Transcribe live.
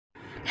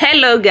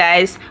Hello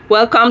guys,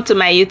 welcome to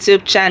my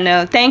YouTube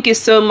channel. Thank you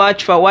so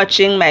much for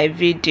watching my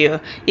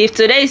video. If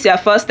today is your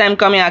first time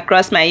coming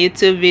across my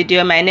YouTube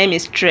video, my name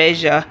is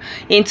Treasure.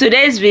 In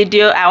today's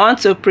video, I want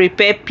to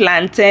prepare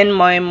plantain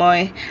moi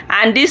moi,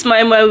 and this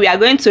moi moi we are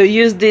going to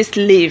use this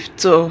leaf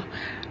to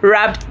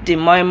wrap the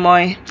moi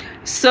moi.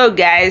 So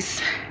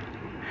guys,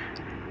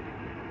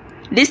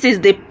 this is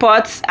the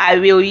pot I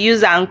will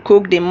use and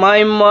cook the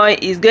moi moi.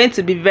 It's going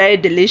to be very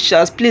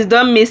delicious. Please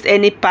don't miss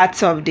any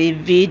part of the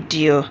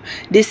video.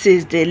 This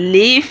is the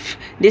leaf.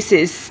 This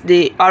is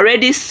the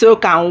already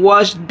soaked and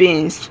washed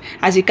beans.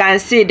 As you can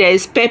see, there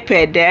is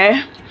pepper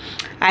there.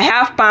 I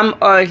have palm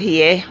oil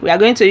here. We are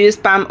going to use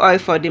palm oil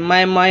for the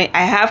moi moi.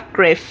 I have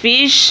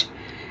crayfish.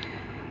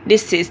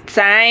 This is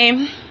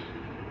thyme.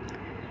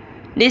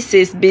 This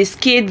is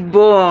biscuit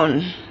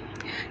bone.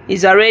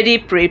 It's already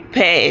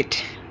prepared.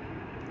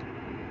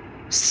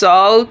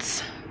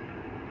 Salt,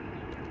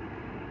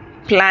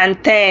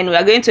 plantain. We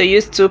are going to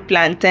use 2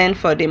 plantain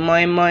for the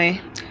moi moi.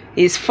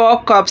 Is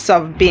 4 cups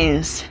of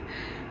beans,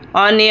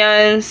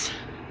 onions,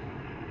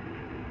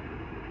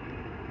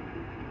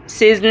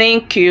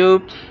 seasoning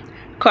cube,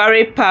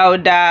 curry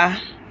powder,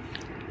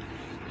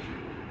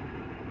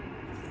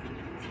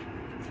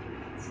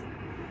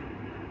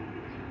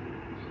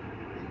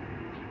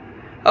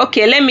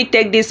 okay, let me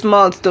take this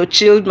malt to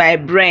chill my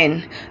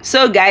brain.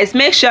 So guys,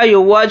 make sure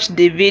you watch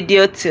the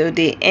video till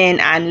the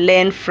end and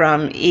learn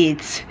from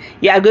it.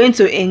 You are going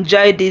to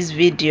enjoy this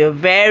video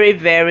very,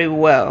 very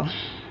well.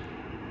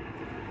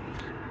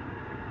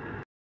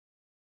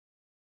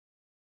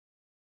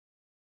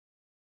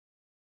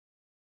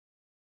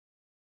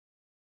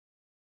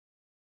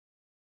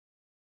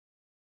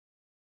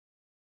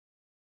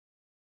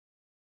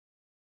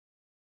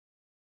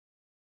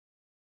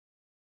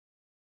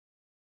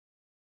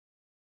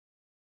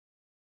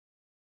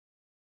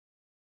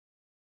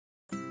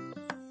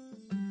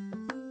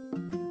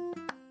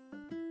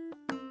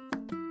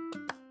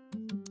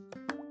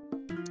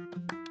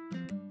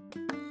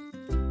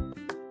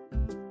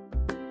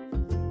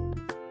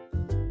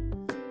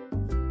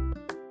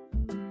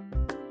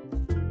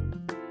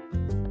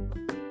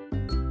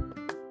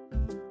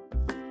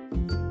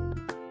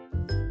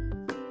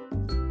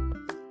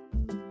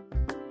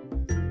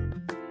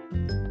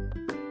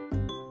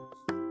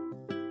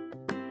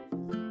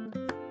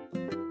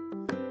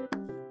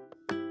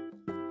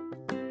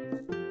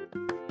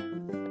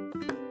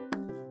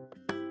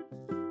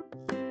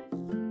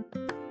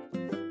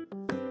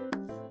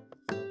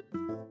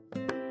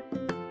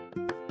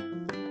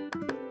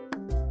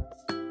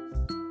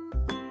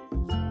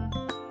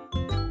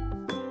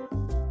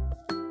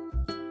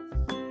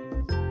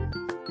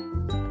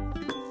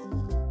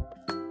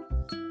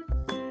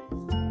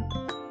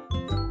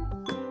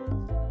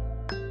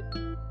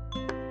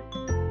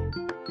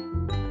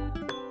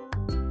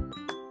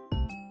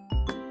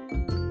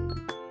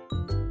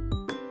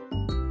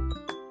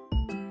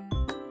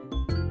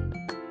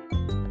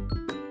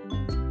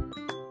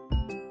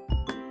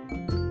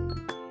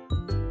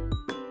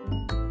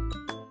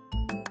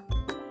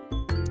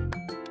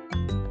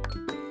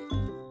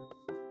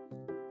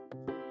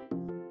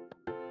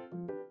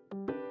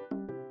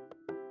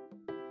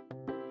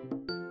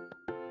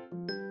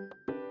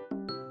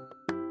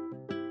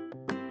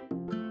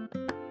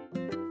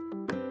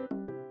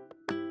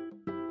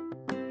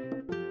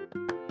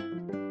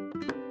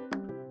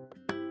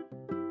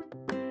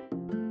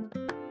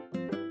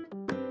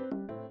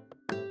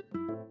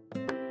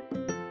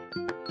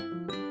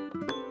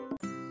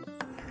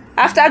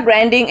 After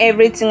grinding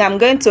everything, I'm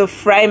going to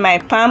fry my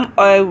palm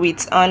oil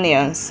with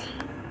onions.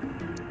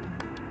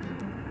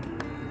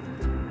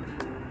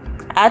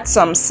 Add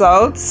some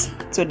salt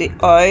to the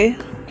oil.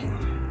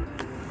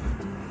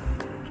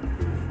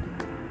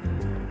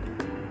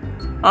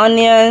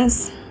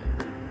 Onions.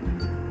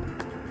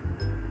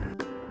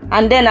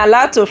 And then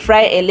allow to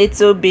fry a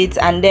little bit,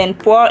 and then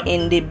pour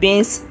in the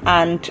beans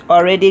and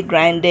already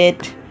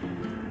grinded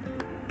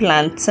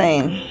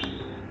plantain.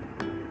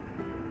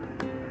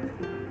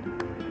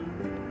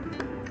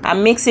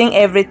 I'm mixing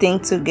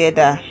everything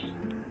together.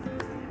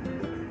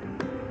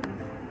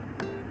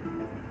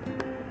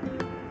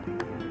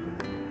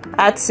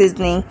 Add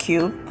seasoning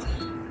cube,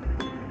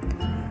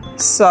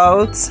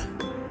 salt,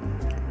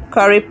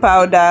 curry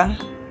powder,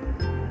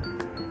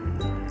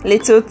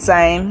 little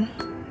thyme,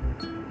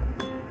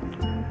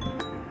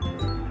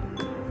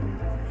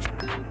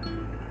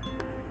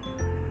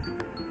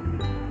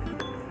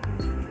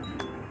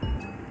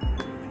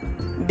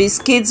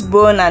 biscuit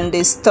bone and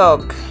the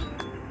stalk.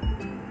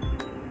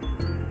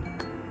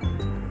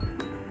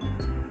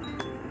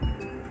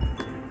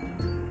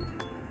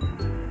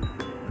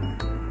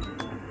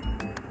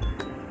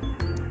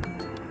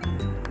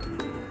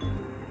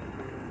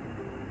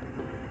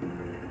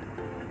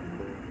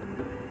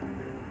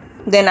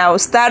 Then I will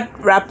start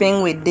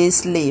wrapping with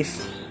this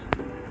leaf.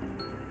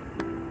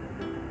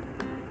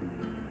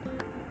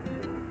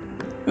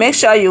 Make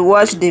sure you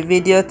watch the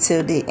video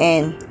till the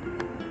end.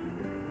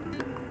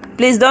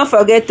 Please don't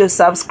forget to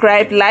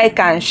subscribe, like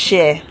and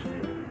share.